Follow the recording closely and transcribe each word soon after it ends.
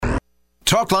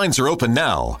Talk lines are open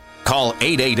now. Call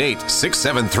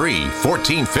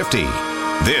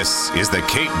 888-673-1450. This is the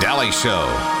Kate Dalley Show.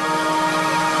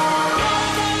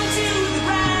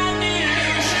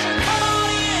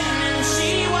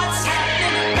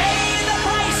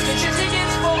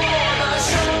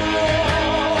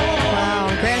 Wow,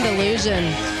 grand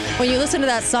illusion. When you listen to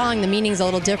that song, the meaning's a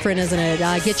little different, isn't it?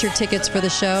 Get your tickets for the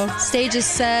show. Stage is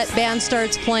set, band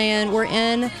starts playing. We're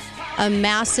in a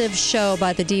massive show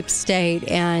by the Deep State,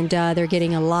 and they're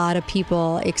getting a lot of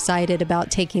people excited about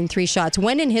taking 3 shots.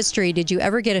 When in history did you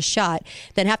ever get a shot,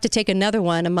 then have to take another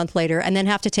one a month later, and then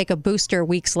have to take a booster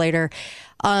weeks later?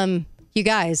 You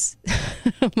guys,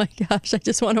 oh my gosh, I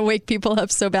just want to wake people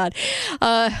up so bad.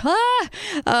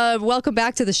 Welcome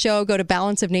back to the show. Go to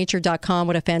balanceofnature.com.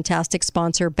 What a fantastic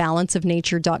sponsor,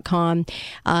 balanceofnature.com.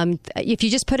 If you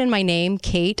just put in my name,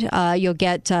 Kate, you'll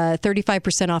get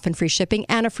 35% off and free shipping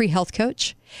and a free health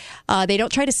coach. They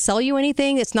don't try to sell you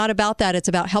anything. It's not about that. It's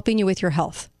about helping you with your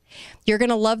health. You're going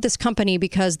to love this company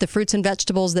because the fruits and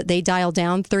vegetables that they dial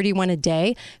down, 31 a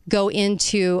day, go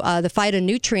into the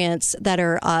phytonutrients that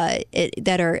are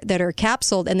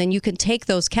capsuled, and then you can take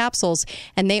those capsules,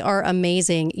 and they are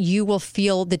amazing. You will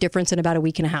feel the difference in about a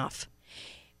week and a half,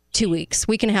 2 weeks,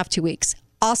 week and a half, 2 weeks.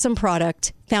 Awesome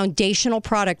product, foundational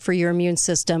product for your immune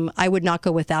system. I would not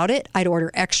go without it. I'd order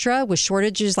extra with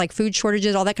shortages, like food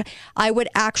shortages, all that. I would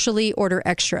actually order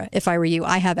extra if I were you.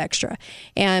 I have extra.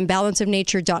 And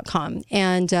balanceofnature.com,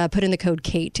 and put in the code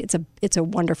Kate. It's a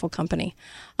wonderful company,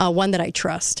 one that I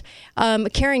trust.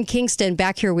 Karen Kingston,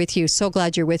 back here with you. So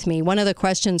glad you're with me. One of the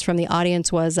questions from the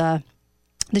audience was the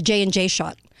J&J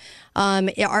shot.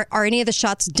 Are any of the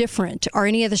shots different? Are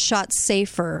any of the shots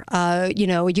safer? Do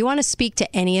you want to speak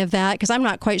to any of that? Because I'm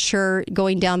not quite sure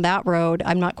going down that road.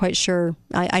 I'm not quite sure.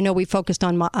 I know we focused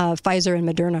on Pfizer and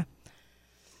Moderna.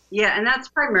 Yeah, and that's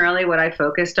primarily what I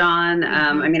focused on.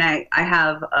 I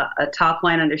have a top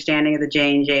line understanding of the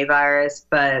J&J virus,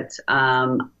 but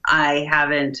I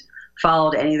haven't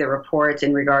followed any of the reports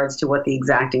in regards to what the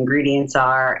exact ingredients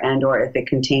are and or if it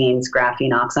contains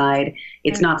graphene oxide.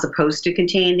 It's not supposed to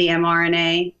contain the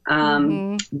mRNA,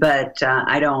 but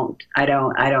I don't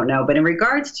know. But in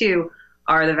regards to,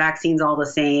 are the vaccines all the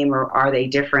same or are they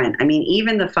different? I mean,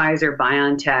 even the Pfizer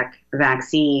BioNTech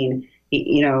vaccine,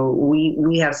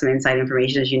 we have some inside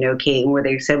information, as you know, Kate, where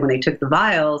they said when they took the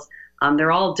vials,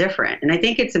 they're all different. And I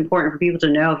think it's important for people to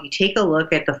know, if you take a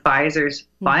look at the Pfizer's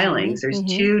filings, there's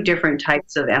 2 different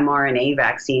types of mRNA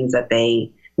vaccines that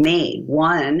they made.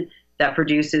 One that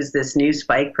produces this new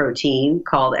spike protein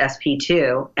called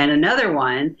SP2, and another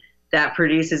one that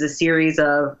produces a series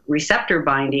of receptor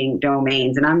binding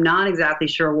domains. And I'm not exactly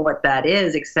sure what that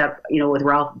is, except, with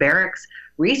Ralph Barrick's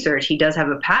research, he does have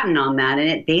a patent on that. And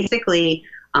it basically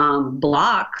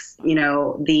blocks,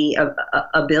 the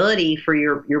ability for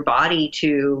your body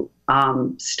to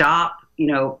stop,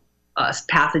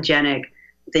 pathogenic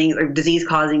things or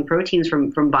disease-causing proteins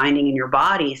from binding in your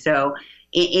body. So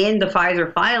in the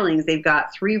Pfizer filings, they've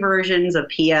got 3 versions of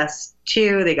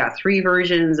PS2. They got 3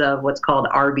 versions of what's called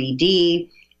RBD.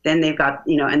 Then they've got,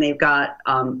 and they've got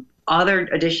other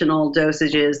additional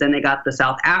dosages. Then they got the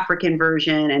South African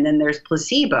version, and then there's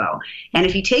placebo. And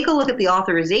if you take a look at the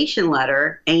authorization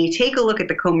letter and you take a look at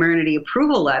the Comirnaty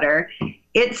approval letter,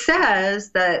 it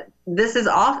says that this is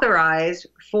authorized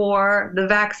for the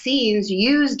vaccines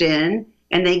used in,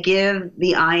 and they give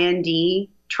the IND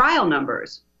trial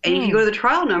numbers. And if you go to the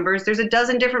trial numbers, there's a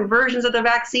dozen different versions of the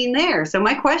vaccine there. So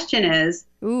my question is,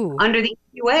 under the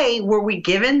EUA, were we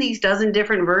given these dozen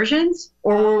different versions,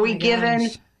 or were we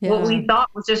given what we thought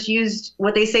was just used,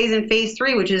 what they say is in phase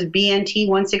 3, which is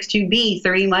BNT162B,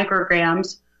 30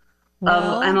 micrograms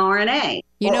of mRNA,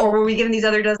 or were we given these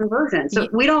other dozen versions? So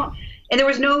we don't, and there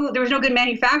was no good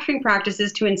manufacturing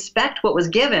practices to inspect what was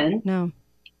given. No,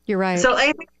 you're right. So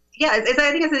I think I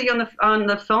said to you on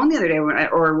the phone the other day,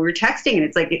 or we were texting, and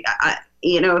it's like,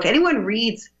 if anyone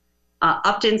reads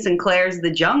Upton Sinclair's The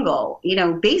Jungle,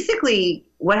 basically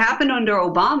what happened under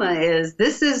Obama is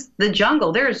this is the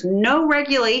jungle. There's no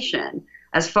regulation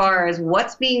as far as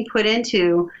what's being put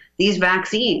into these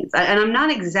vaccines. And I'm not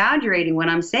exaggerating when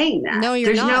I'm saying that. No,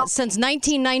 you're not. Since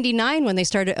 1999, when they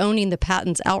started owning the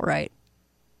patents outright.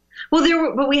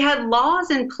 Well, but we had laws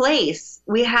in place.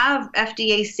 We have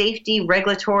FDA safety,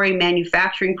 regulatory,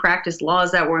 manufacturing practice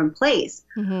laws that were in place.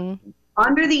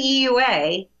 Under the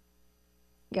EUA,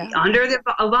 under the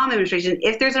Obama administration,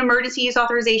 if there's an emergency use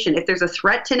authorization, if there's a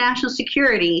threat to national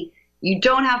security, you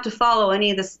don't have to follow any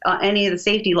of the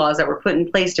safety laws that were put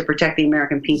in place to protect the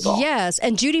American people. Yes,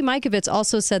 and Judy Mikovits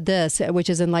also said this, which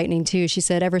is enlightening too. She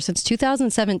said, ever since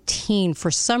 2017,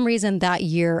 for some reason that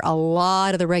year, a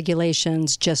lot of the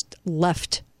regulations just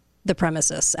left the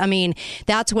premises. I mean,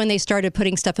 that's when they started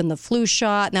putting stuff in the flu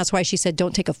shot, and that's why she said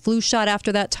don't take a flu shot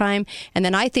after that time. And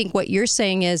then I think what you're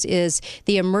saying is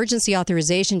the emergency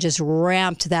authorization just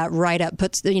ramped that right up,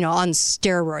 puts on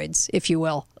steroids, if you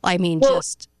will. I mean,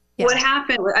 What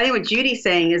happened, I think what Judy's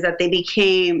saying is that they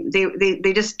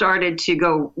just started to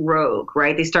go rogue,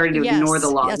 right? They started to ignore the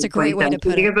law. That's a great way to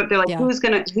put it. But they're like, who's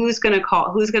gonna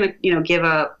give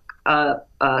a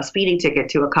speeding ticket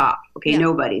to a cop? Okay,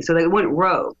 nobody. So they went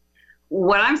rogue.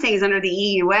 What I'm saying is under the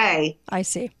EUA, I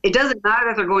see. It doesn't matter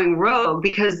if they're going rogue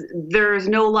because there's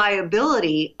no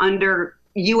liability under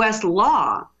U.S.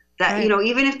 law. That,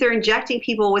 even if they're injecting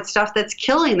people with stuff that's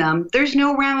killing them, there's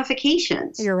no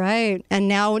ramifications. You're right. And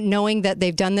now knowing that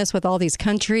they've done this with all these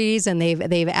countries and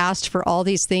they've asked for all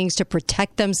these things to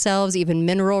protect themselves, even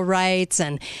mineral rights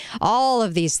and all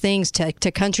of these things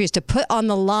to countries to put on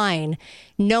the line,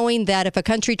 knowing that if a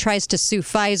country tries to sue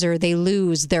Pfizer, they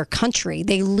lose their country.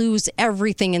 They lose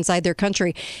everything inside their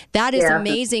country. That is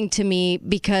amazing to me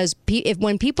because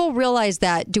when people realize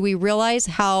that, do we realize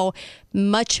how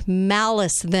much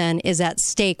malice then is at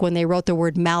stake when they wrote the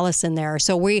word malice in there?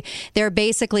 So they're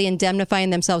basically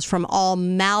indemnifying themselves from all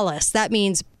malice. That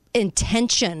means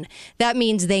intention. That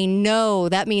means they know.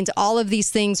 That means all of these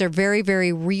things are very,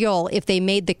 very real. If they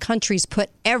made the countries put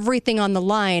everything on the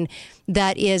line,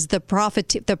 that is the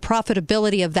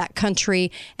profitability of that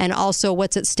country and also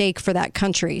what's at stake for that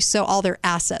country. So all their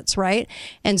assets, right?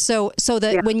 And so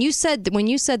that when you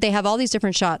said they have all these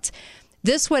different shots,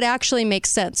 this would actually make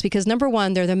sense because, number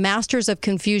one, they're the masters of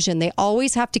confusion. They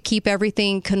always have to keep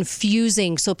everything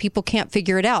confusing so people can't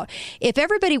figure it out. If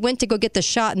everybody went to go get the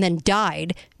shot and then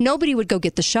died, nobody would go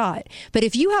get the shot. But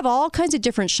if you have all kinds of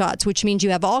different shots, which means you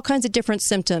have all kinds of different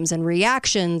symptoms and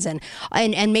reactions, and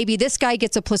maybe this guy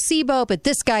gets a placebo, but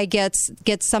this guy gets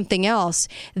something else,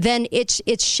 then it's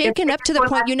shaken up to the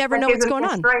point you never know what's going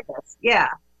on. Yeah.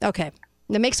 Okay.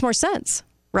 That makes more sense,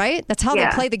 right? That's how they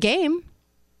play the game.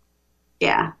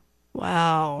 Yeah.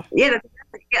 Wow. Yeah.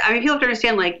 I mean, people have to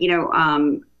understand, like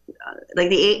HIV,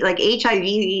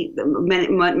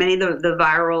 many of the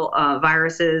viral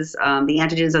viruses, the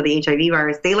antigens of the HIV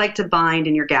virus, they like to bind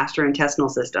in your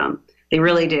gastrointestinal system. They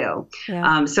really do.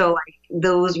 Yeah. So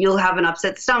those, you'll have an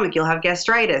upset stomach, you'll have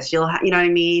gastritis, you know what I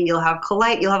mean? You'll have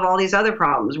colitis, you'll have all these other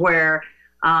problems where,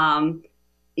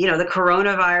 the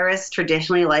coronavirus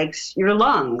traditionally likes your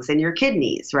lungs and your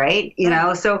kidneys, right?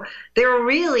 So they're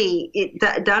really,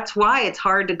 that's why it's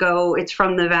hard to go, it's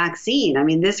from the vaccine. I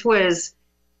mean, this was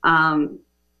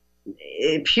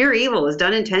pure evil. It was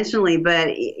done intentionally. But,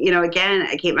 again,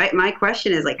 my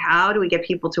question is, like, how do we get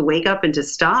people to wake up and to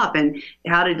stop? And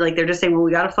how did, they're just saying, well,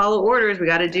 we got to follow orders. We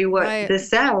got to do what this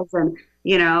says. And,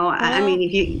 I mean,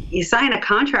 if you sign a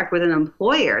contract with an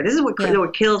employer, this is what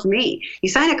kills me. You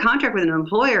sign a contract with an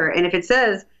employer, and if it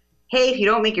says, hey, if you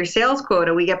don't make your sales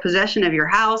quota, we get possession of your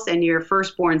house and your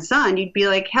firstborn son, you'd be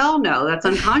like, hell no, that's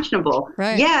unconscionable.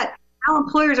 Right. Yet, now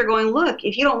employers are going, look,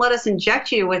 if you don't let us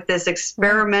inject you with this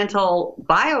experimental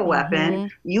bioweapon,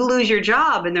 you lose your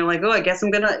job. And they're like, oh, I guess I'm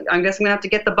gonna have to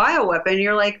get the bioweapon. And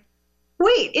you're like,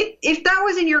 wait, if that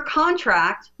was in your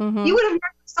contract, you would have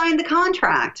never signed the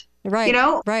contract. Right.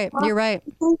 Right. You're right.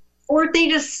 Or if they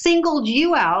just singled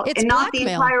you out it's and not the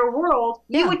entire world,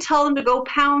 you would tell them to go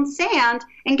pound sand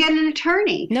and get an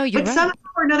attorney. No, you're right. But somehow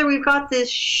or another, we've got this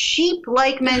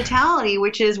sheep-like mentality,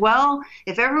 which is, well,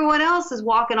 if everyone else is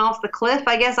walking off the cliff,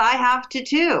 I guess I have to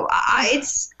too. I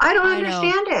don't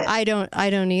understand it. I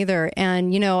don't either.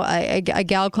 And a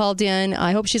gal called in.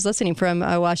 I hope she's listening from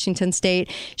Washington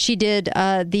State. She did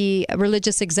the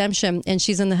religious exemption, and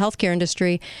she's in the healthcare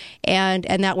industry, and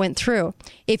that went through.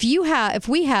 If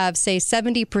we have, say,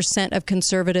 70% of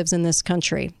conservatives in this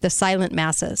country, the silent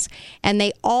masses, and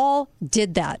they all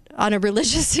did that on a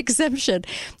religious exemption,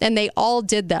 and they all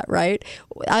did that, right?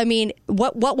 I mean,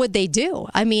 what would they do?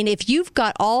 I mean, if you've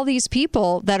got all these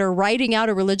people that are writing out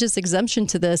a religious exemption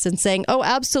to this and saying, oh,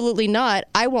 absolutely not,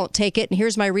 I won't take it, and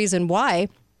here's my reason why.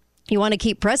 You want to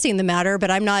keep pressing the matter,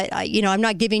 but I'm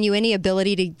not giving you any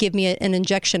ability to give me an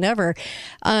injection ever.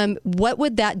 What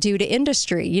would that do to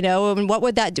industry? And what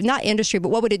would that do? Not industry, but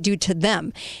what would it do to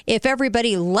them? If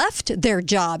everybody left their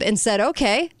job and said,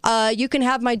 okay, you can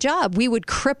have my job, we would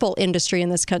cripple industry in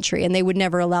this country, and they would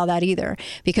never allow that either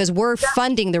because we're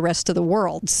funding the rest of the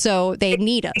world. So they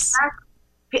need us.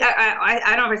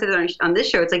 I don't know if I said it on this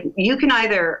show. It's like you can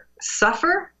either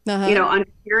suffer under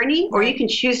tyranny, or you can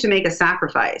choose to make a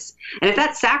sacrifice. And if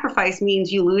that sacrifice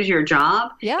means you lose your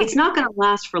job, it's not going to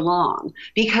last for long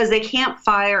because they can't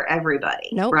fire everybody,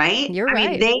 right? You're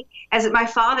right. Mean, as my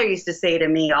father used to say to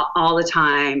me all the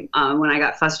time when I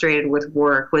got frustrated with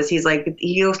work, he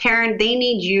goes, Karen, they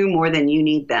need you more than you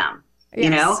need them.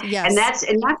 Yes. And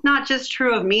that's not just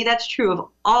true of me. That's true of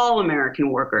all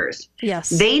American workers. Yes.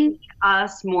 They need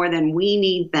us more than we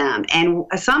need them. And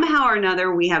somehow or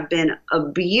another, we have been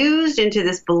abused into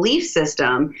this belief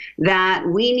system that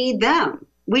we need them.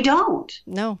 We don't.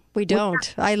 No, we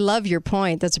don't. I love your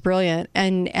point. That's brilliant.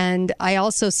 And I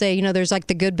also say, there's like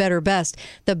the good, better, best.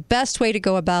 The best way to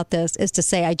go about this is to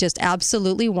say, I just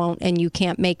absolutely won't, and you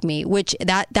can't make me, which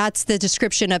that's the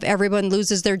description of everyone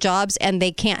loses their jobs and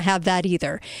they can't have that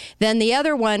either. Then the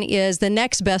other one is, the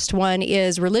next best one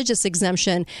is religious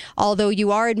exemption. Although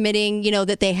you are admitting,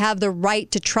 that they have the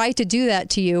right to try to do that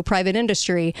to you, private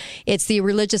industry, it's the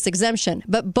religious exemption.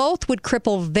 But both would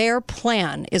cripple their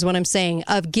plan, is what I'm saying,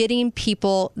 of getting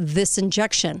people this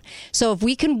injection. So if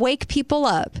we can wake people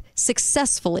up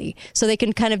successfully so they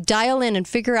can kind of dial in and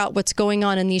figure out what's going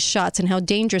on in these shots and how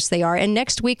dangerous they are. And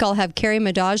next week I'll have Carrie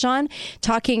Madaj on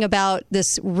talking about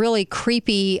this really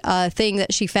creepy thing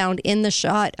that she found in the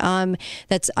shot.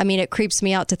 It creeps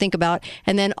me out to think about.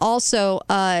 And then also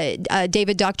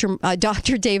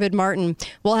Dr. David Martin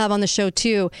we'll have on the show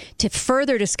too to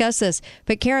further discuss this.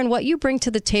 But Karen, what you bring to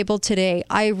the table today,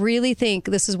 I really think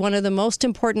this is one of the most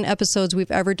important episodes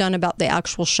we've ever done about the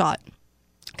actual shot.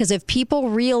 Because if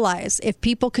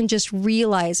people can just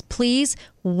realize, please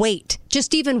wait,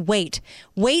 just even wait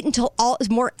until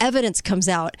more evidence comes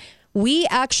out. We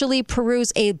actually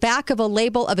peruse a back of a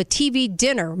label of a TV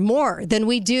dinner more than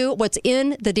we do what's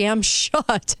in the damn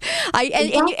shot.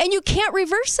 And you can't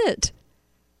reverse it.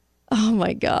 Oh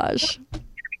my gosh.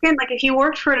 Again, like if you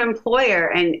worked for an employer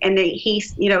and he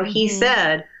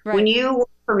said, when you work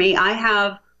for me, I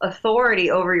have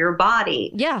authority over your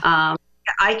body. Yeah.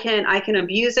 I can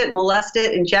abuse it, molest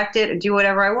it, inject it, and do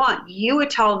whatever I want. You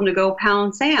would tell them to go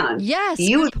pound sand. Yes,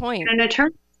 good point. An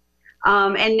attorney.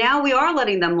 And now we are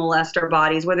letting them molest our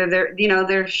bodies, whether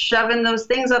they're shoving those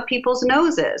things up people's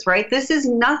noses, right? This is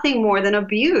nothing more than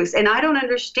abuse. And I don't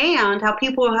understand how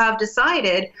people have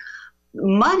decided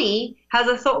money has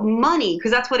money,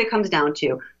 because that's what it comes down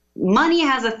to. Money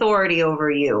has authority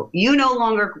over you. You no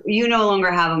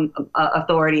longer have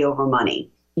authority over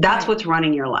money. That's what's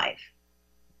running your life.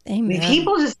 Amen.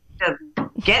 People just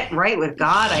get right with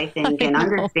God, I think, and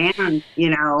understand, I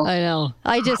know.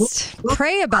 I just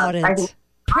pray about it.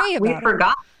 We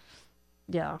forgot.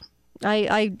 Yeah.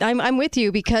 I'm with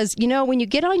you because, when you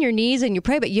get on your knees and you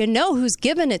pray, but who's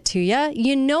given it to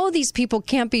you. These people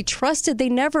can't be trusted. They're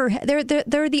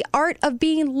the art of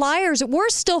being liars. We're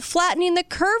still flattening the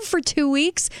curve for 2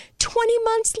 weeks, 20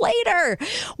 months later.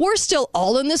 We're still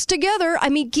all in this together. I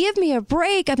mean, give me a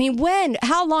break. I mean,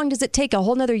 how long does it take? A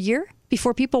whole nother year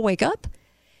before people wake up?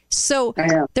 So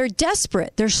they're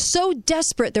desperate. They're so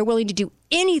desperate. They're willing to do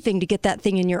anything to get that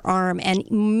thing in your arm and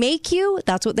make you.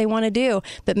 That's what they want to do.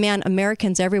 But man,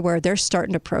 Americans everywhere, they're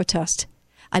starting to protest.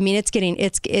 I mean, it's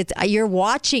you're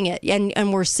watching it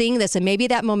and we're seeing this, and maybe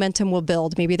that momentum will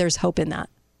build. Maybe there's hope in that.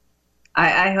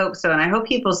 I hope so. And I hope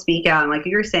people speak out. And like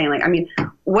you're saying,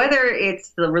 whether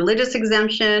it's the religious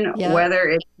exemption, whether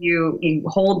it's you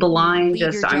hold the line,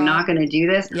 I'm not going to do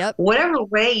this, whatever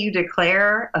way you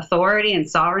declare authority and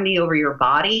sovereignty over your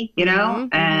body,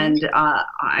 and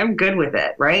I'm good with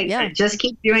it, right? Yeah. Just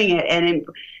keep doing it. And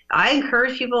I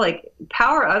encourage people,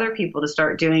 empower other people to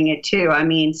start doing it too. I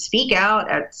mean, speak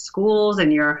out at schools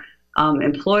and your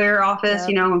employer office.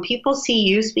 When people see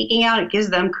you speaking out, it gives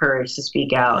them courage to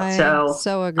speak out. I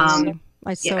so agree. Agree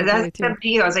with you. Up to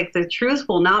you. I was like, the truth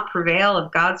will not prevail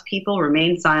if God's people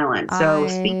remain silent. So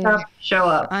speak up, show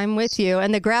up. I'm with you.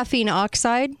 And the graphene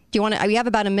oxide, do you want to? We have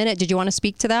about a minute. Did you want to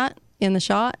speak to that in the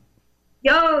shot?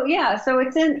 Oh, yeah. So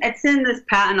it's in this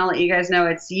patent. I'll let you guys know.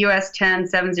 It's US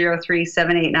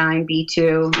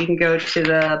 10703789B2. You can go to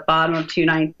the bottom of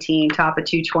 219, top of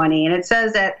 220. And it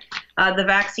says that the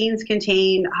vaccines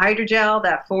contain hydrogel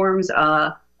that forms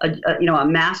a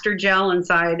master gel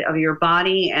inside of your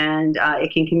body, and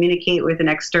it can communicate with an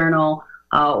external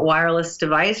wireless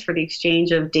device for the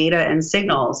exchange of data and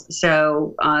signals.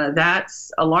 So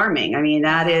that's alarming. I mean,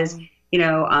 that is...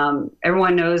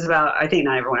 everyone knows about, I think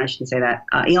not everyone, I shouldn't say that.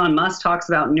 Elon Musk talks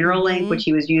about Neuralink, which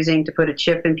he was using to put a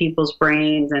chip in people's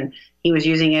brains, and he was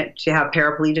using it to have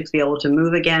paraplegics be able to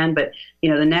move again. But,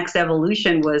 the next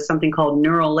evolution was something called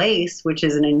Neuralace, which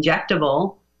is an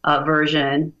injectable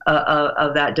version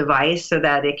of that device so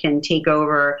that it can take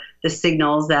over the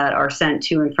signals that are sent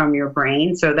to and from your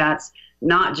brain. So that's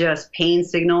not just pain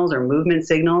signals or movement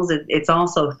signals. It's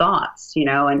also thoughts, and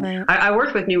Right. I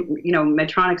worked with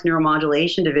Medtronic's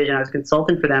neuromodulation division. I was a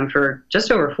consultant for them for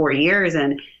just over 4 years.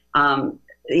 And,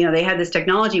 they had this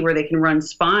technology where they can run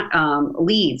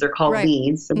leads. They're called Right.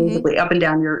 leads. So basically up and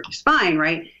down your spine,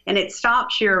 right? And it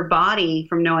stops your body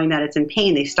from knowing that it's in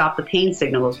pain. They stop the pain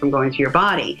signals from going to your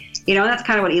body. And that's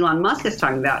kind of what Elon Musk is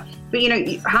talking about. But,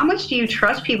 how much do you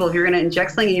trust people if you're going to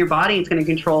inject something in your body? It's going to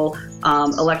control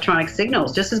electronic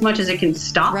signals just as much as it can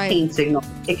stop Right. pain signals.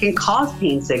 It can cause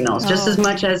pain signals just as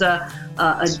much as a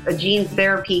gene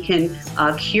therapy can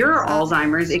cure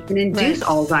Alzheimer's. It can induce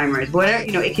Alzheimer's. Whatever,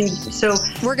 it can. So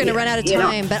We're going to run out of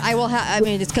time, but I will have.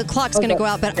 The clock's going to go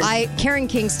out. But Karen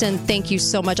Kingston, thank you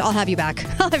so much. I'll have you back.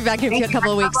 I'll have you back in a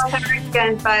couple of weeks.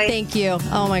 Bye. Thank you.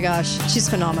 Oh my gosh, she's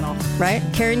phenomenal, right?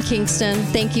 Karen Kingston,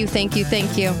 thank you.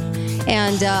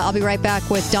 And I'll be right back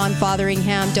with Don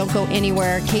Fotheringham. Don't go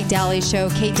anywhere. Kate Dalley Show,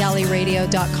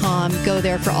 KateDalleyRadio.com. Go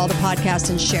there for all the podcasts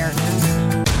and share.